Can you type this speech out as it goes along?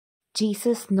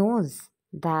Jesus knows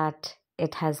that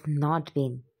it has not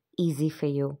been easy for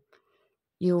you.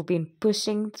 You've been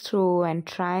pushing through and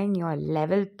trying your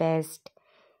level best,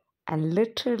 and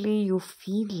literally you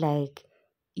feel like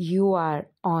you are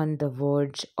on the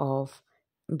verge of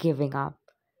giving up.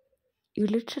 You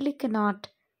literally cannot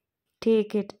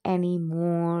take it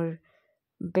anymore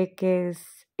because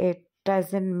it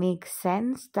doesn't make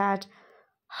sense that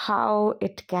how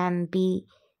it can be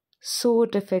so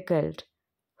difficult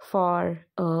for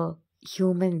a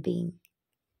human being.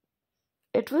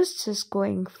 It was just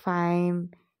going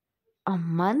fine a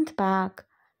month back,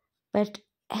 but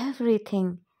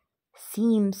everything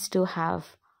seems to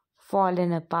have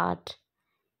fallen apart.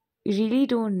 You really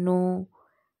don't know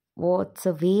what's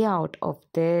the way out of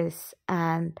this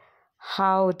and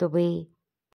how the way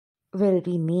will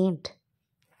be made.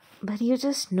 But you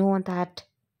just know that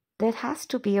there has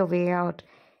to be a way out.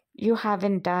 You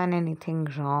haven't done anything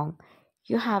wrong.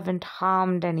 You haven't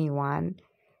harmed anyone.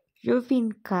 You've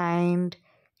been kind.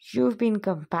 You've been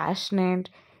compassionate.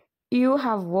 You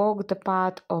have walked the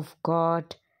path of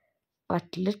God.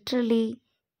 But literally,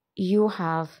 you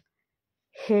have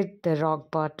hit the rock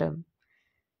bottom.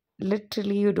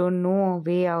 Literally, you don't know a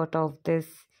way out of this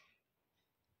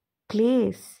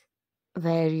place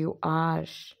where you are.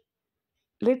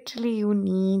 Literally, you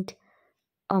need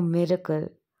a miracle,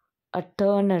 a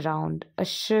turnaround, a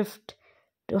shift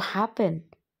to happen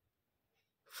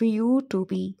for you to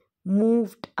be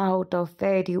moved out of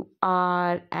where you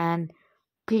are and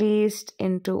placed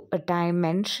into a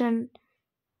dimension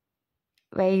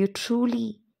where you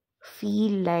truly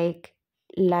feel like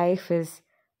life is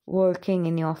working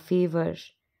in your favor.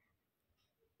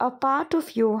 A part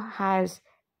of you has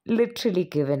literally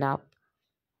given up.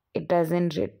 It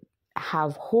doesn't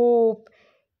have hope.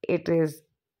 It is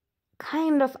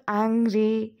kind of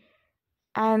angry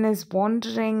and is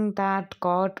wondering that,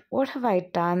 God, what have I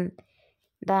done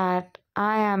that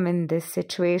I am in this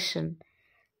situation?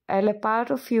 While a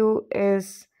part of you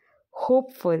is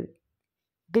hopeful,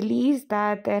 believes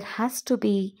that there has to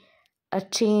be a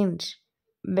change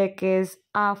because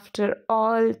after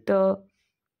all the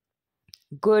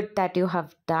good that you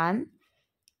have done,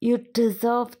 you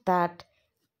deserve that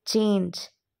change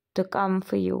to come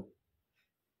for you.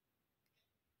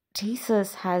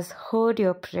 Jesus has heard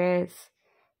your prayers.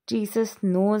 Jesus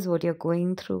knows what you're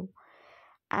going through.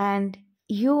 And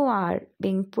you are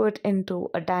being put into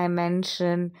a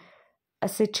dimension, a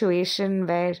situation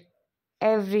where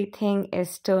everything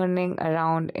is turning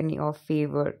around in your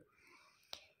favor.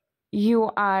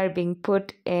 You are being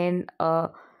put in a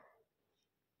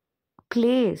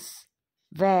place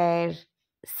where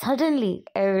suddenly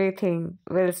everything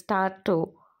will start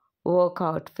to work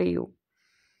out for you.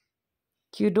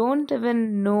 You don't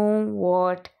even know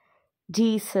what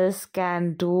Jesus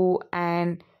can do,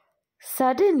 and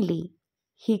suddenly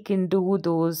He can do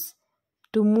those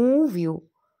to move you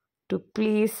to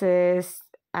places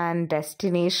and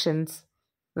destinations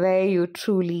where you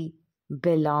truly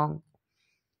belong.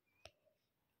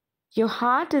 Your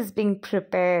heart is being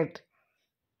prepared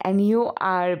and you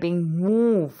are being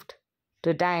moved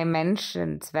to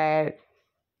dimensions where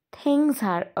things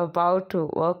are about to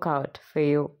work out for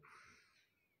you.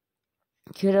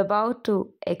 You're about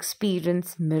to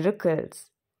experience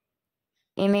miracles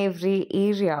in every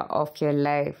area of your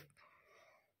life,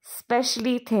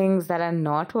 especially things that are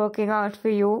not working out for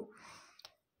you.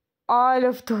 All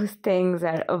of those things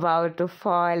are about to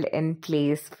fall in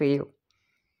place for you.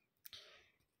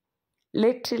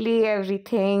 Literally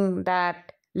everything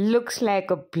that looks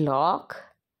like a block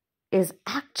is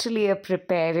actually a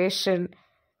preparation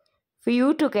for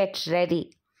you to get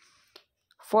ready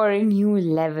for a new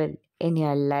level in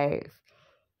your life.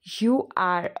 You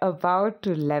are about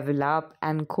to level up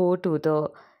and go to the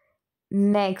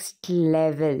next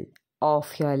level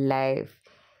of your life.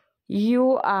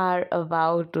 You are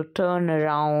about to turn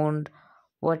around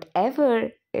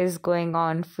whatever is going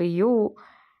on for you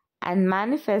and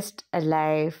manifest a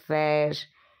life where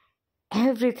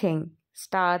everything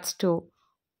starts to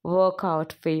work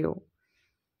out for you.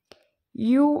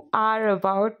 You are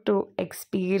about to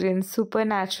experience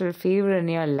supernatural favor in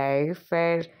your life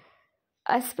where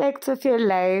aspects of your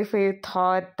life where you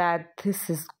thought that this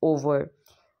is over.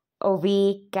 A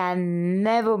way can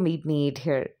never be made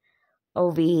here. A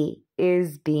way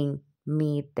is being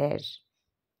made there.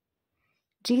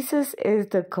 Jesus is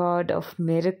the God of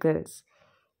miracles.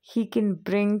 He can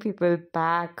bring people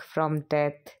back from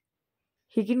death.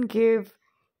 He can give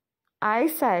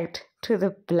eyesight to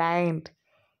the blind.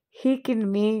 He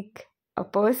can make a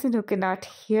person who cannot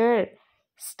hear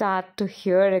start to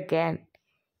hear again.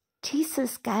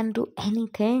 Jesus can do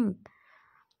anything.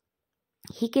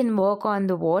 He can walk on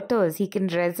the waters. He can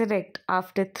resurrect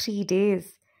after 3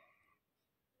 days.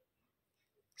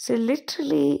 So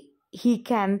literally, He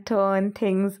can turn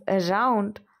things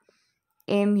around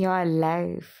in your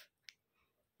life.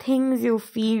 Things you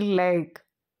feel like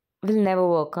will never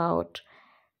work out.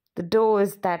 The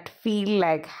doors that feel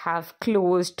like have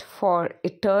closed for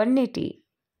eternity.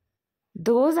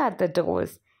 Those are the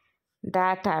doors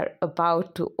that are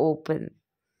about to open.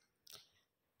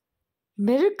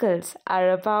 Miracles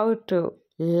are about to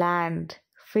land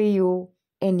for you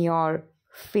in your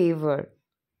favor.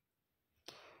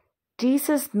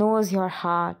 Jesus knows your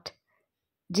heart.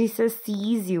 Jesus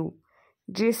sees you.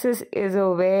 Jesus is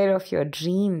aware of your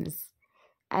dreams.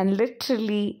 And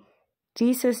literally,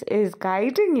 Jesus is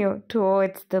guiding you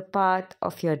towards the path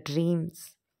of your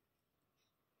dreams.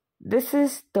 This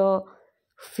is the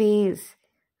phase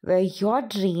where your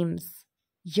dreams,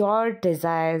 your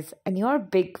desires, and your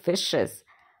big wishes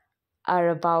are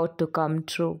about to come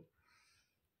true.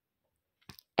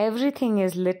 Everything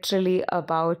is literally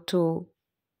about to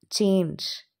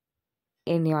change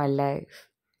in your life.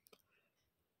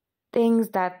 Things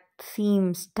that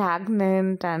seem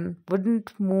stagnant and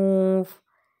wouldn't move,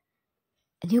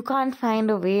 and you can't find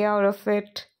a way out of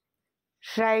it,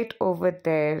 right over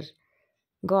there,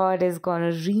 God is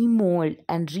going to remold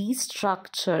and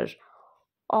restructure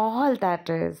all that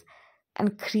is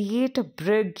and create a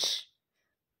bridge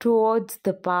towards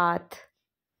the path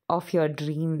of your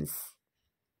dreams.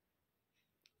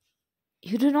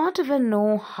 You do not even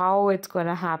know how it's going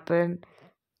to happen.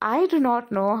 I do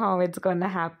not know how it's going to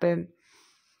happen,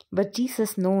 but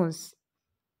Jesus knows.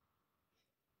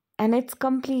 And it's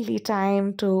completely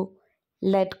time to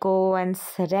let go and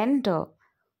surrender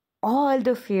all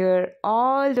the fear,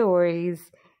 all the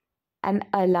worries, and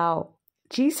allow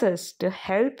Jesus to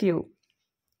help you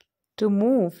to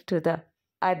move to the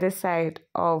other side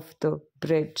of the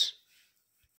bridge.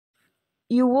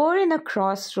 You were in a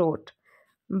crossroad,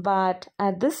 but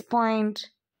at this point,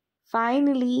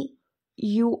 finally,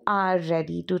 you are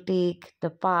ready to take the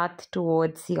path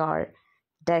towards your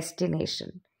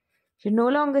destination. You're no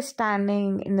longer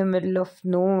standing in the middle of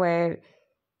nowhere,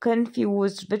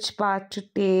 confused which path to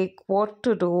take, what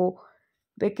to do,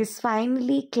 because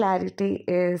finally clarity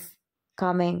is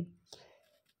coming.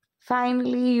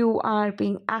 Finally, you are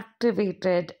being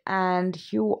activated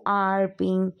and you are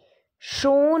being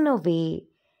shown a way,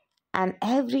 and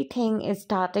everything is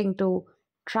starting to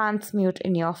transmute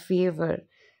in your favor.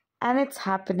 And it's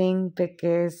happening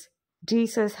because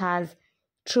Jesus has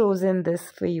chosen this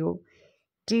for you.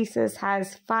 Jesus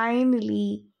has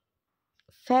finally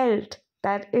felt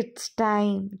that it's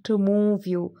time to move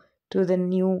you to the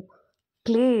new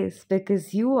place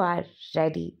because you are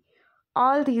ready.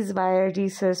 All these while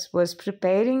Jesus was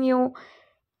preparing you,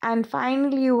 and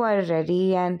finally you are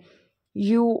ready, and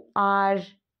you are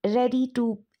ready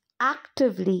to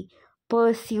actively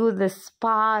pursue this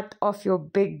path of your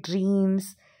big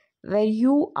dreams where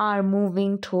you are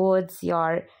moving towards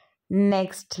your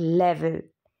next level.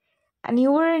 And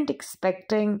you weren't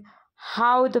expecting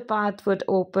how the path would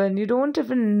open. You don't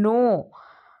even know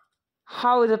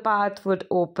how the path would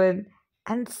open.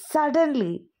 And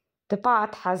suddenly the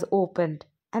path has opened.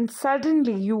 And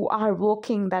suddenly you are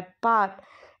walking that path.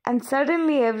 And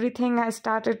suddenly everything has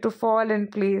started to fall in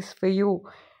place for you.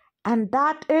 And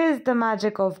that is the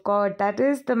magic of God. That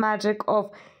is the magic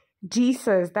of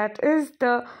Jesus. That is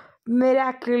the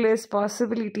miraculous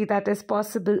possibility that is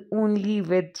possible only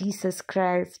with Jesus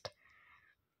Christ.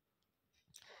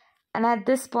 And at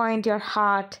this point, your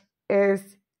heart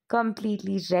is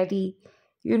completely ready.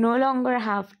 You no longer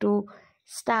have to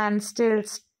stand still,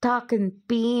 stuck in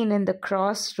pain in the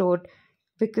crossroad,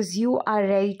 because you are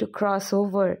ready to cross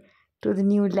over to the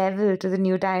new level, to the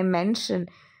new dimension,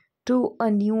 to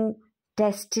a new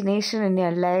destination in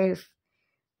your life,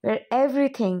 where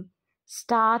everything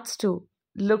starts to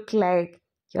look like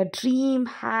your dream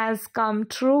has come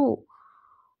true.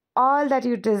 All that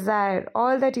you desire,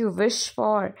 all that you wish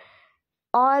for,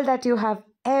 all that you have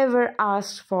ever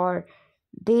asked for,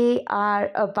 they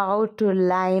are about to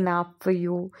line up for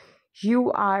you.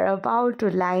 You are about to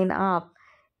line up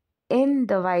in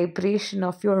the vibration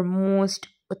of your most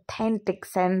authentic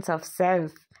sense of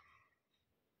self.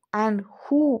 And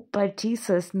who but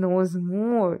Jesus knows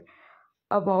more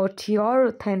about your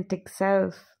authentic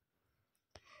self?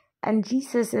 And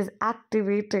Jesus is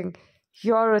activating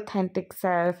your authentic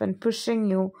self and pushing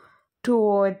you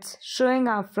towards showing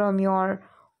up from your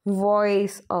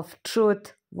voice of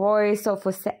truth, voice of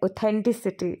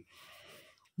authenticity,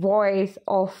 voice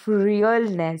of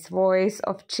realness, voice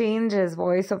of changes,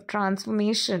 voice of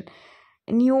transformation.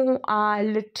 And you are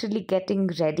literally getting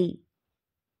ready.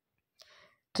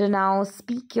 to now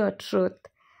speak your truth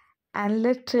and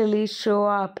literally show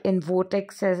up in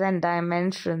vortexes and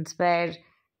dimensions where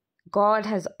God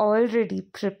has already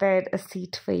prepared a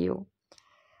seat for you.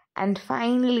 And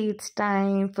finally, it's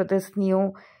time for this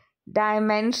new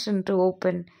dimension to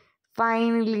open.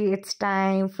 Finally, it's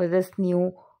time for this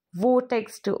new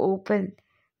vortex to open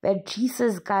where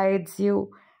Jesus guides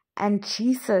you and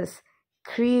Jesus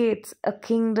creates a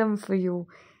kingdom for you.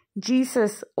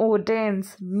 Jesus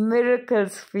ordains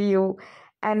miracles for you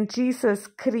and Jesus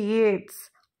creates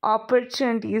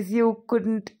opportunities you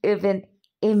couldn't even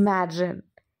imagine.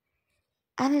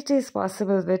 And it is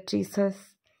possible with Jesus.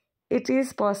 It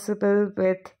is possible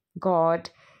with God.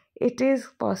 It is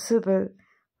possible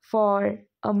for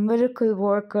a miracle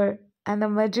worker and a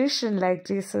magician like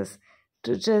Jesus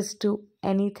to just do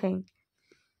anything.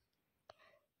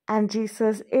 And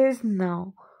Jesus is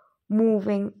now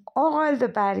moving all the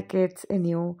barricades in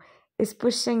you, is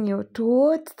pushing you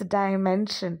towards the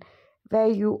dimension where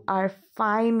you are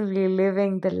finally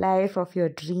living the life of your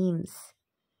dreams.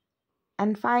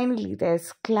 And finally,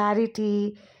 there's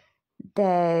clarity,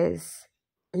 there's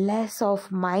less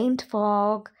of mind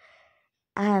fog,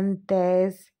 and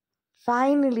there's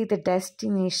finally the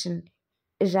destination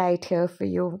right here for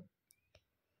you.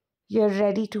 You're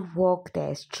ready to walk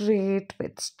there straight,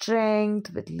 with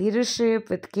strength, with leadership,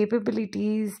 with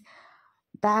capabilities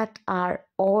that are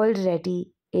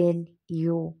already in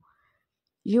you.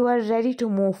 You are ready to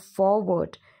move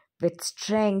forward with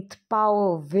strength,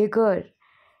 power, vigor,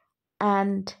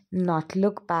 and not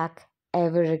look back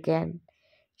ever again.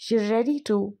 You're ready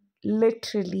to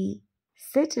literally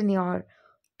sit in your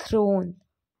throne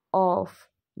of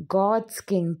God's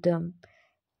kingdom,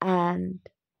 and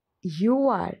you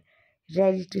are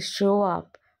ready to show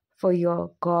up for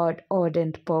your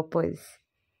God-ordained purpose.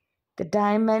 The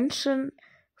dimension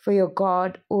for your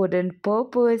God-ordained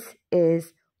purpose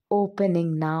is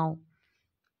opening now.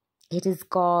 It is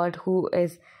God who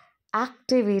is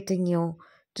activating you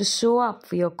to show up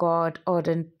for your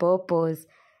God-ordained purpose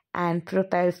and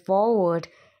propel forward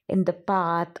in the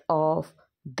path of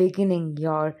beginning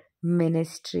your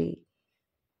ministry.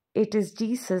 It is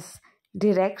Jesus'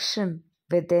 direction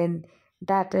within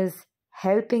that is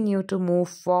helping you to move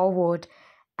forward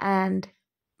and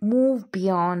move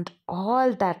beyond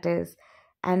all that is,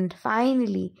 and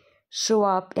finally show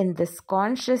up in this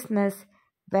consciousness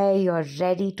where you're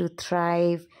ready to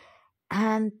thrive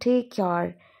and take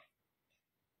your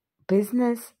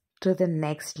business to the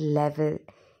next level.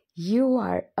 You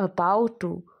are about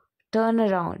to turn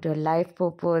around your life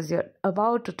purpose. You're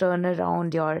about to turn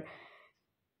around your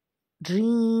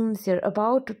dreams. You're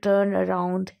about to turn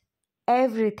around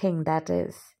everything that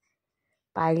is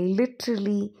by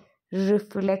literally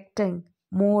reflecting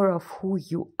more of who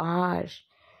you are.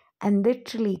 And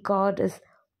literally, God is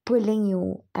pulling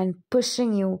you and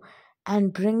pushing you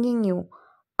and bringing you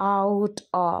out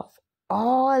of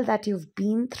all that you've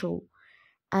been through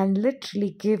and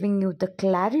literally giving you the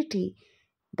clarity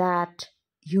that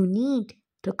you need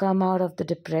to come out of the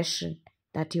depression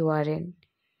that you are in.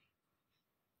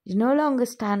 You're no longer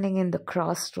standing in the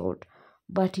crossroad,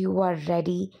 but you are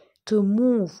ready to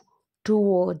move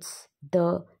towards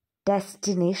the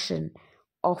destination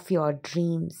of your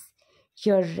dreams.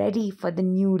 You're ready for the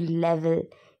new level.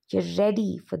 You're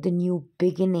ready for the new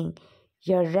beginning.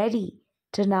 You're ready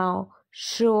to now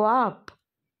show up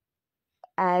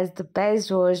as the best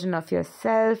version of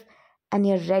yourself, and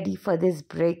you're ready for this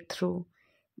breakthrough.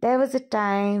 There was a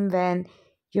time when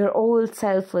your old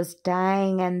self was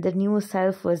dying and the new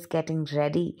self was getting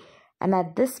ready. And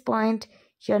at this point,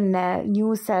 your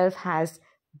new self has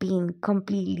been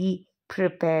completely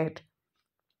prepared.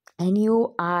 And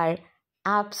you are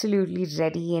absolutely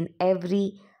ready in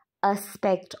every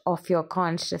aspect of your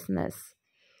consciousness.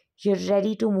 You're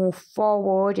ready to move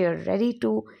forward. You're ready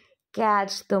to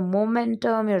catch the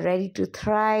momentum. You're ready to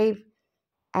thrive.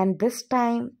 And this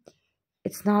time,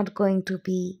 it's not going to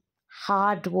be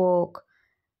hard work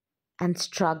and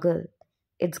struggle.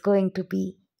 It's going to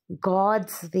be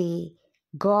God's way,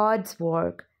 God's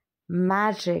work,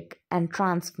 magic, and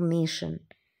transformation.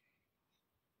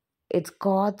 It's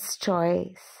God's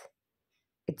choice.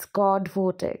 It's God's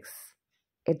vortex.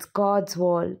 It's God's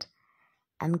world.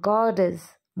 And God is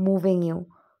moving you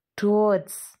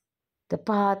towards the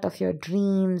path of your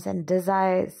dreams and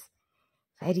desires,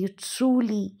 where you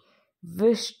truly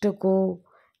wish to go,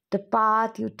 the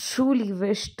path you truly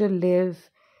wish to live,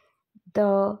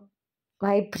 the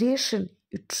vibration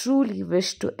you truly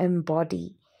wish to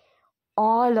embody.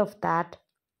 All of that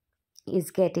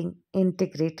is getting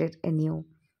integrated in you.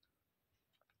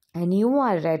 And you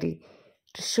are ready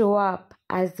to show up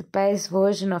as the best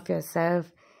version of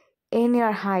yourself in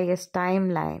your highest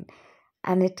timeline,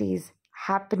 and it is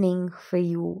happening for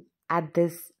you at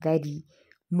this very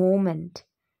moment.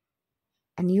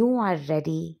 And you are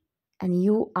ready, and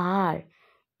you are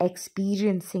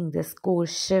experiencing this core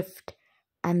shift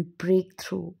and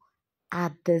breakthrough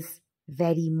at this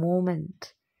very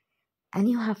moment. And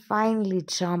you have finally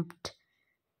jumped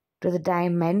to the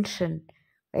dimension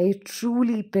where you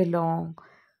truly belong,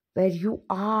 where you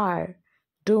are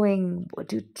doing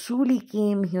what you truly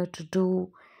came here to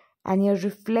do, and you're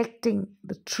reflecting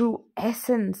the true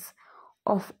essence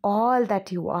of all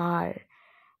that you are,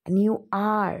 and you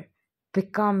are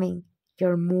becoming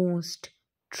your most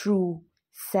true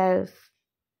self.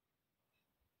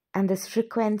 And this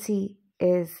frequency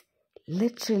is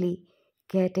literally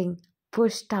getting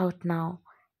pushed out now,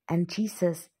 and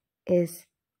Jesus is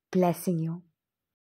blessing you.